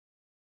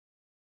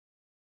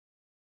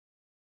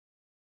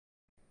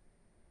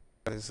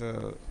Guys,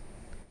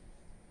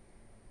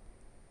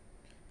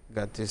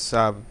 got this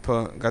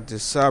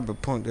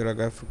cyberpunk that I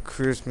got for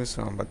Christmas,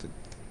 so I'm about to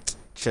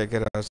check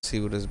it out, see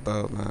what it's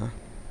about, man.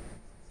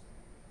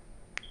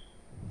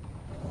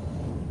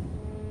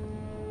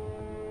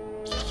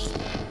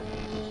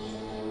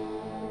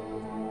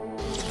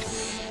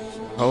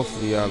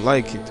 Hopefully I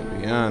like it, to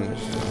be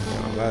honest. I'm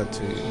not gonna lie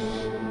to you.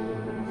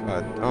 If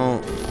I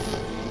don't,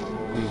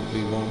 we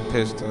be one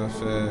pissed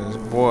off ass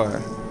boy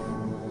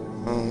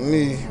on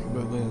me.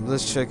 But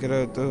let's check it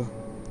out though.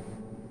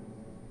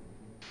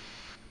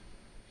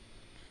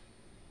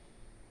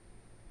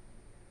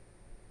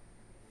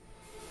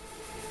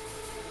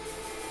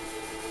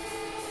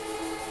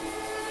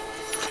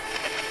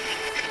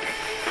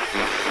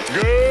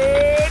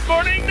 Good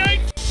morning, Night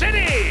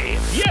City!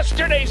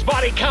 Yesterday's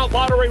body count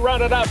lottery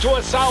rounded out to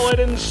a solid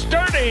and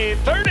sturdy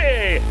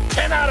 30.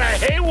 10 out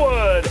of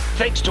Haywood,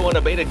 thanks to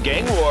unabated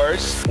gang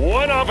wars.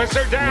 One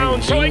officer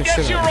down, so I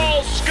guess you're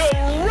all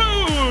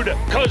screwed,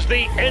 cause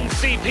the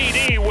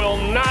NCPD will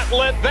not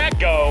let that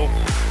go.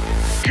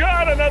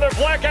 Got another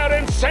blackout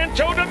in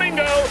Santo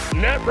Domingo.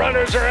 Net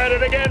runners are at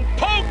it again,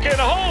 poking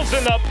holes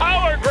in the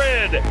power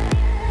grid.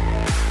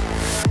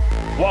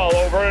 While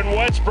over in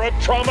Westbrook,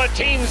 trauma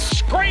teams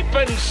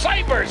scraping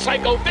cyber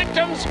psycho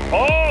victims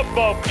off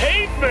the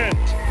pavement.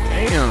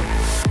 Damn.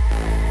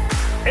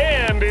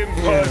 And in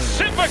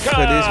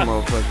Pacifica,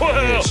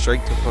 well,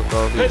 straight to fuck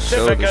off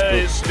Pacifica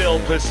is still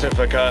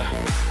Pacifica.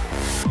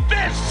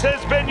 This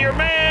has been your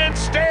man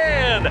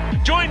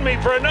Stan. Join me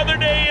for another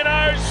day in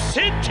our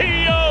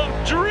city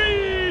of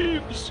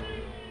dreams.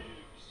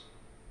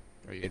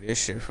 Oh yeah,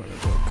 this shit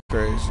finna go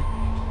crazy.